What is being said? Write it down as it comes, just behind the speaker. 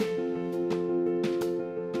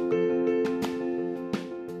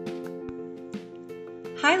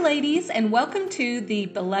Hi, ladies, and welcome to the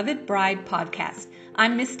Beloved Bride podcast.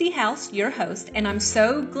 I'm Misty House, your host, and I'm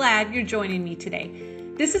so glad you're joining me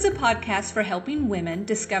today. This is a podcast for helping women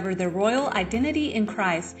discover their royal identity in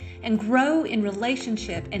Christ and grow in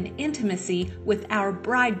relationship and intimacy with our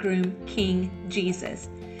bridegroom, King Jesus.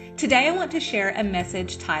 Today, I want to share a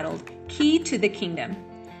message titled, Key to the Kingdom.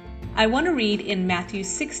 I want to read in Matthew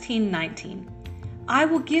 16:19. I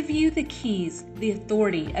will give you the keys, the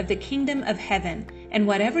authority of the kingdom of heaven, and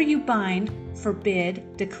whatever you bind,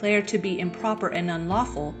 forbid, declare to be improper and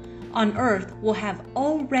unlawful, on earth will have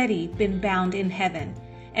already been bound in heaven,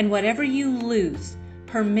 and whatever you loose,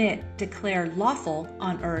 permit, declare lawful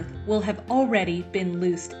on earth will have already been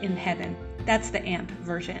loosed in heaven. That's the AMP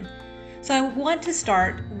version. So I want to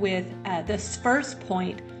start with this first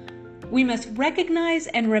point. We must recognize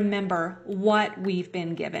and remember what we've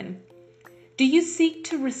been given. Do you seek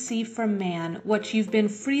to receive from man what you've been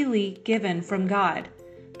freely given from God?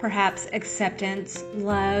 Perhaps acceptance,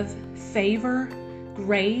 love, favor,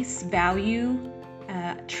 grace, value,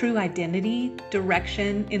 true identity,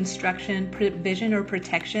 direction, instruction, provision, or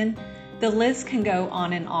protection. The list can go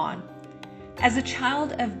on and on. As a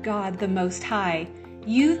child of God the Most High,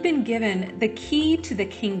 you've been given the key to the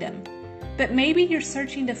kingdom. But maybe you're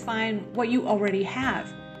searching to find what you already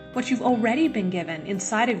have, what you've already been given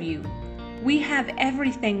inside of you. We have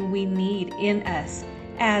everything we need in us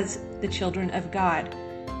as the children of God.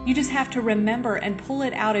 You just have to remember and pull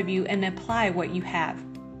it out of you and apply what you have.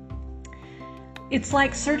 It's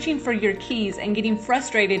like searching for your keys and getting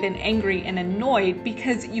frustrated and angry and annoyed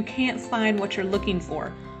because you can't find what you're looking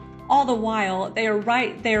for. All the while, they are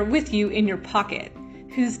right there with you in your pocket.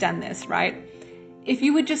 Who's done this, right? If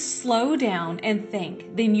you would just slow down and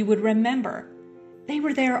think, then you would remember. They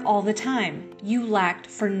were there all the time. You lacked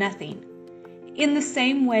for nothing. In the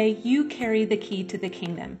same way, you carry the key to the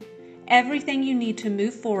kingdom. Everything you need to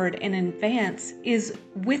move forward and advance is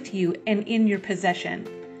with you and in your possession.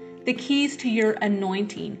 The keys to your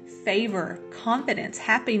anointing, favor, confidence,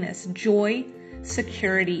 happiness, joy,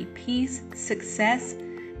 security, peace, success,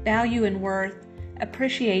 value and worth,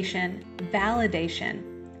 appreciation, validation,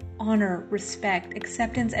 honor, respect,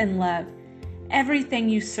 acceptance, and love. Everything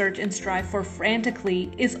you search and strive for frantically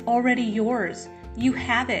is already yours. You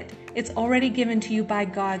have it. It's already given to you by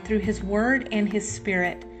God through His Word and His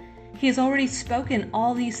Spirit. He has already spoken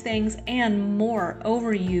all these things and more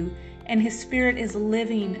over you, and His Spirit is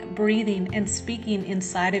living, breathing, and speaking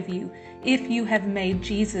inside of you if you have made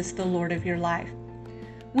Jesus the Lord of your life.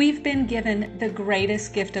 We've been given the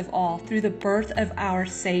greatest gift of all through the birth of our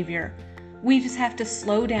Savior. We just have to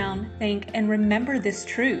slow down, think, and remember this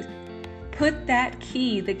truth. Put that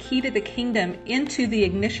key, the key to the kingdom, into the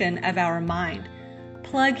ignition of our mind.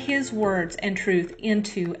 Plug His words and truth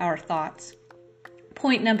into our thoughts.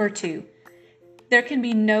 Point number 2, there can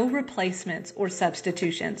be no replacements or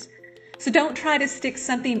substitutions. So don't try to stick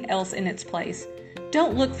something else in its place.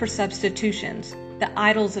 Don't look for substitutions, the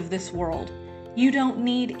idols of this world. You don't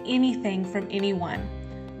need anything from anyone.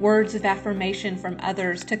 Words of affirmation from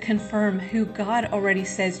others to confirm who God already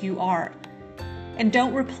says you are. And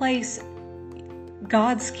don't replace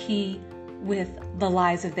God's key with the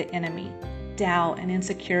lies of the enemy. Doubt and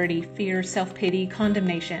insecurity, fear, self-pity,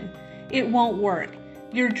 condemnation. It won't work.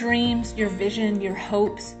 Your dreams, your vision, your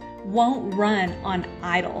hopes won't run on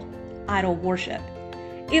idol worship.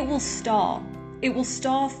 It will stall. It will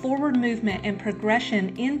stall forward movement and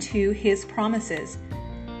progression into His promises.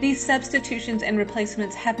 These substitutions and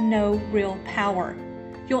replacements have no real power.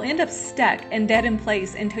 You'll end up stuck and dead in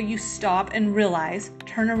place until you stop and realize,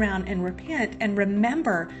 turn around and repent, and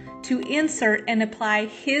remember to insert and apply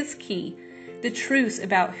His key, the truths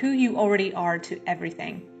about who you already are, to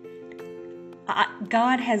everything.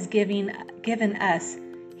 God has given us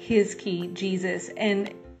His key, Jesus,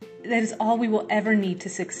 and that is all we will ever need to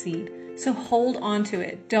succeed. So hold on to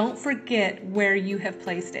it. Don't forget where you have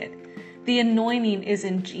placed it. The anointing is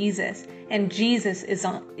in Jesus, and Jesus is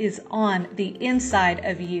on the inside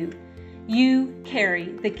of you. You carry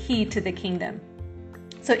the key to the kingdom.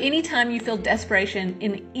 So anytime you feel desperation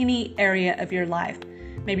in any area of your life,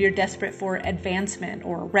 maybe you're desperate for advancement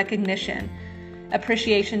or recognition,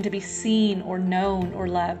 appreciation, to be seen or known or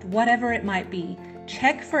loved, whatever it might be,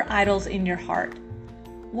 check for idols in your heart.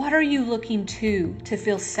 What are you looking to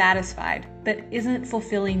feel satisfied but isn't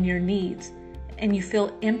fulfilling your needs, and you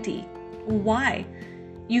feel empty? Why?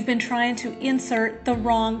 You've been trying to insert the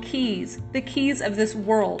wrong keys, the keys of this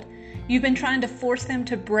world. You've been trying to force them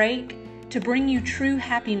to break to bring you true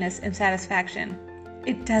happiness and satisfaction.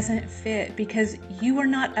 It doesn't fit because you are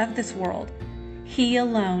not of this world. He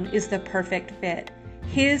alone is the perfect fit.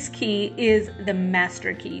 His key is the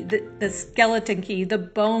master key, the skeleton key, the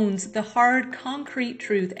bones, the hard concrete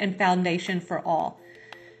truth and foundation for all.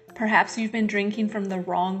 Perhaps you've been drinking from the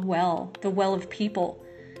wrong well, the well of people.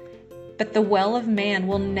 But the well of man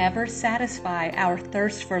will never satisfy our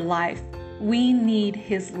thirst for life. We need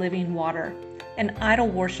his living water, and idol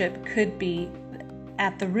worship could be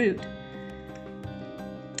at the root.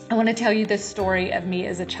 I want to tell you this story of me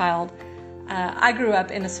as a child. I grew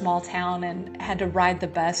up in a small town and had to ride the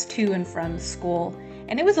bus to and from school,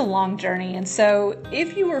 and it was a long journey. And so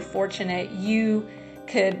if you were fortunate, you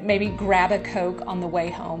could maybe grab a Coke on the way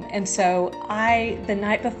home. And so the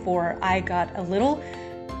night before, I got a little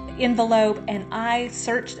envelope and I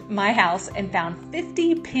searched my house and found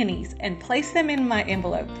 50 pennies and placed them in my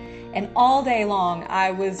envelope. And all day long,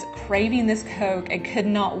 I was craving this Coke and could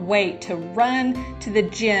not wait to run to the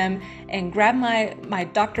gym and grab my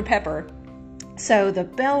Dr. Pepper. So the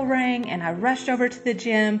bell rang and I rushed over to the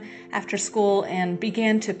gym after school and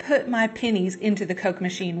began to put my pennies into the Coke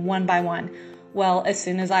machine one by one. Well, as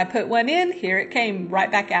soon as I put one in, here it came right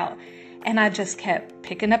back out. And I just kept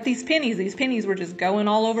picking up these pennies. These pennies were just going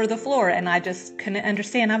all over the floor, and I just couldn't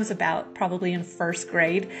understand. I was about probably in first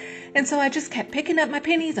grade. And so I just kept picking up my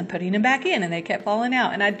pennies and putting them back in, and they kept falling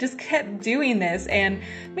out. And I just kept doing this. And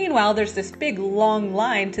meanwhile, there's this big long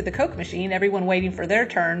line to the Coke machine, everyone waiting for their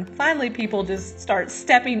turn. Finally, people just start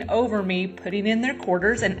stepping over me, putting in their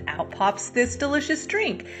quarters, and out pops this delicious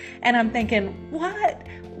drink. And I'm thinking, what?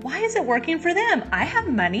 Why is it working for them? I have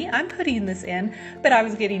money, I'm putting this in, but I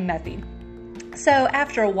was getting nothing. So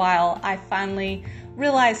after a while, I finally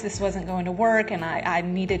realized this wasn't going to work and I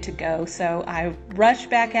needed to go. So I rushed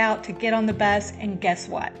back out to get on the bus, and guess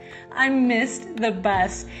what? I missed the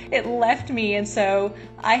bus. It left me, and so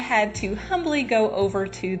I had to humbly go over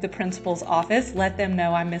to the principal's office, let them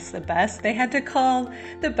know I missed the bus. They had to call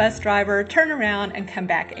the bus driver, turn around, and come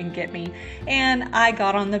back and get me. And I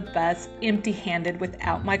got on the bus empty-handed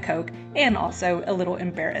without my Coke, and also a little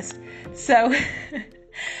embarrassed. So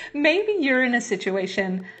maybe you're in a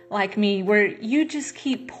situation like me where you just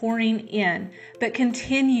keep pouring in, but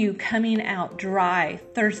continue coming out dry,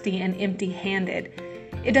 thirsty, and empty-handed.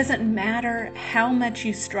 It doesn't matter how much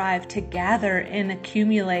you strive to gather and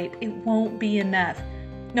accumulate, it won't be enough.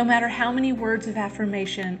 No matter how many words of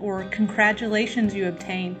affirmation or congratulations you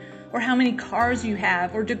obtain, or how many cars you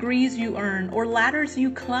have, or degrees you earn, or ladders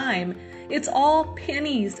you climb, it's all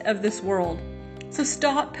pennies of this world. So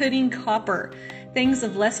stop putting copper, things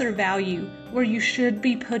of lesser value, where you should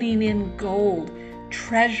be putting in gold,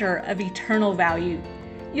 treasure of eternal value.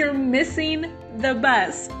 You're missing the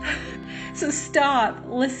bus. So stop,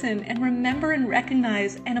 listen, and remember and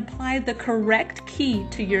recognize and apply the correct key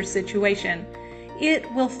to your situation. It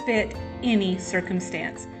will fit any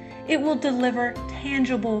circumstance. It will deliver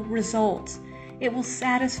tangible results. It will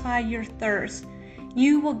satisfy your thirst.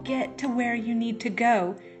 You will get to where you need to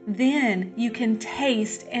go. Then you can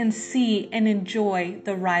taste and see and enjoy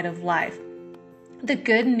the ride of life. The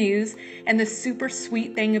good news and the super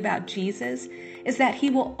sweet thing about Jesus is that he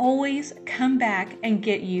will always come back and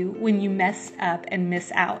get you when you mess up and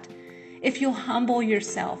miss out. If you'll humble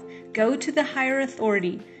yourself, go to the higher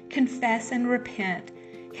authority, confess and repent,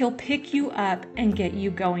 he'll pick you up and get you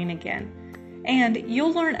going again. And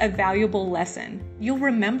you'll learn a valuable lesson. You'll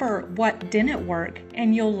remember what didn't work,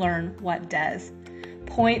 and you'll learn what does.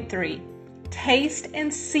 Point 3, taste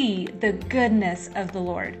and see the goodness of the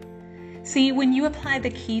Lord. See, when you apply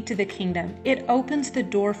the key to the kingdom, it opens the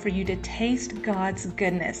door for you to taste God's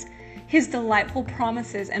goodness. His delightful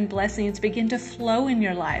promises and blessings begin to flow in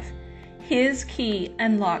your life. His key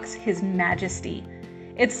unlocks his majesty.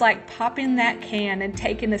 It's like popping that can and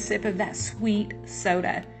taking a sip of that sweet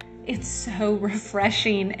soda. It's so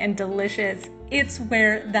refreshing and delicious. It's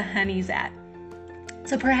where the honey's at.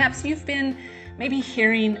 So perhaps you've been maybe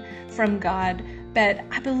hearing from God, but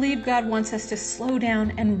I believe God wants us to slow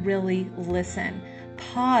down and really listen.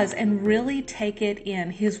 Pause and really take it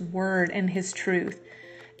in, his word and his truth.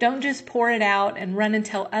 Don't just pour it out and run and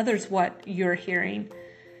tell others what you're hearing.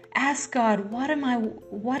 Ask God, what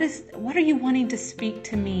are you wanting to speak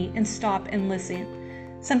to me, and stop and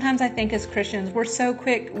listen. Sometimes I think as Christians, we're so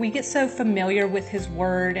quick, we get so familiar with his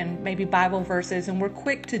word and maybe Bible verses, and we're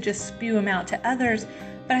quick to just spew them out to others.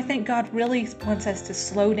 But I think God really wants us to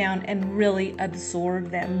slow down and really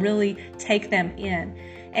absorb them, really take them in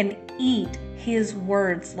and eat his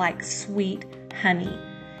words like sweet honey.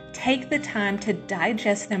 Take the time to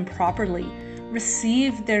digest them properly.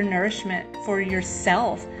 Receive their nourishment for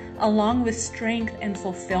yourself, along with strength and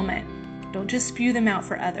fulfillment. Don't just spew them out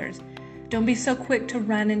for others. Don't be so quick to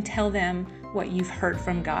run and tell them what you've heard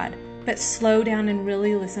from God. but slow down and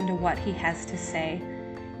really listen to what He has to say.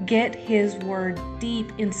 Get His word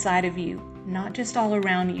deep inside of you, not just all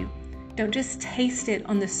around you. Don't just taste it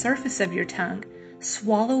on the surface of your tongue.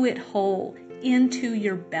 Swallow it whole into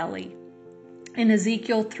your belly. In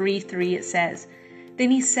Ezekiel 3:3 it says,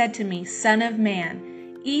 "Then He said to me, Son of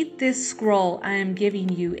man, eat this scroll I am giving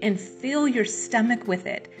you and fill your stomach with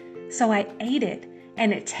it." So I ate it,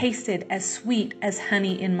 and it tasted as sweet as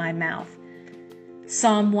honey in my mouth.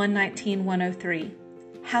 Psalm 119:103.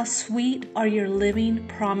 How sweet are your living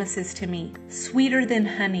promises to me. Sweeter than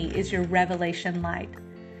honey is your revelation light.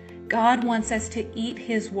 God wants us to eat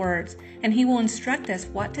His words, and He will instruct us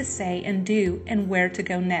what to say and do and where to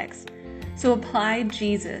go next. So apply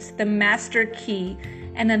Jesus, the master key,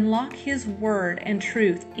 and unlock His word and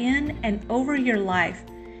truth in and over your life,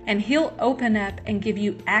 and He'll open up and give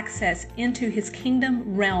you access into His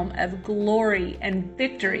kingdom realm of glory and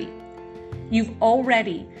victory. You've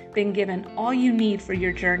already been given all you need for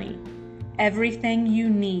your journey. Everything you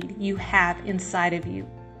need, you have inside of you.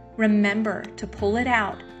 Remember to pull it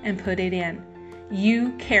out and put it in.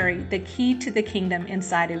 You carry the key to the kingdom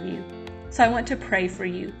inside of you. So I want to pray for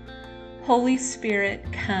you. Holy Spirit,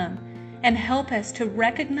 come and help us to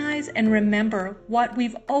recognize and remember what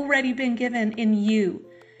we've already been given in you.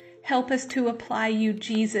 Help us to apply you,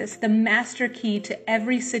 Jesus, the master key to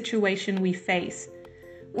every situation we face.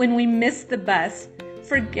 When we miss the bus,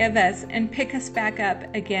 forgive us and pick us back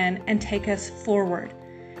up again and take us forward.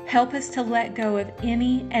 Help us to let go of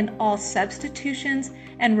any and all substitutions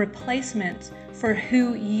and replacements for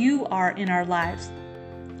who you are in our lives.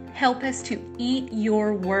 Help us to eat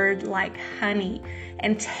your word like honey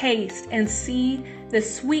and taste and see the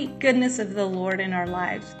sweet goodness of the Lord in our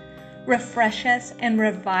lives. Refresh us and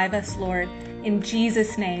revive us, Lord. In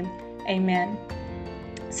Jesus' name, amen.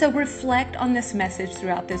 So reflect on this message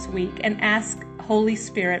throughout this week and ask Holy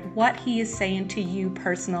Spirit what He is saying to you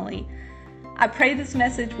personally. I pray this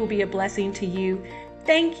message will be a blessing to you.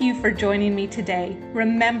 Thank you for joining me today.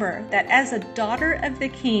 Remember that as a daughter of the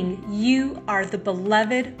King, you are the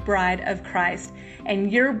beloved bride of Christ,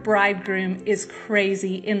 and your bridegroom is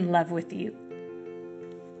crazy in love with you.